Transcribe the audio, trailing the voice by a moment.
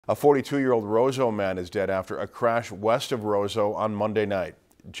A 42-year-old Roseau man is dead after a crash west of Roseau on Monday night.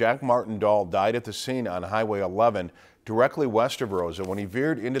 Jack Martin Dahl died at the scene on Highway 11, directly west of Roseau, when he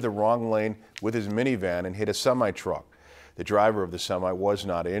veered into the wrong lane with his minivan and hit a semi-truck. The driver of the semi was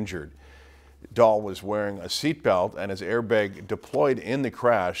not injured. Dahl was wearing a seatbelt and his airbag deployed in the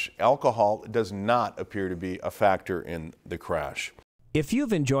crash. Alcohol does not appear to be a factor in the crash. If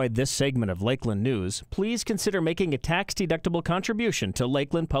you've enjoyed this segment of Lakeland News, please consider making a tax-deductible contribution to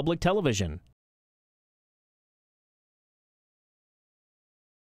Lakeland Public Television.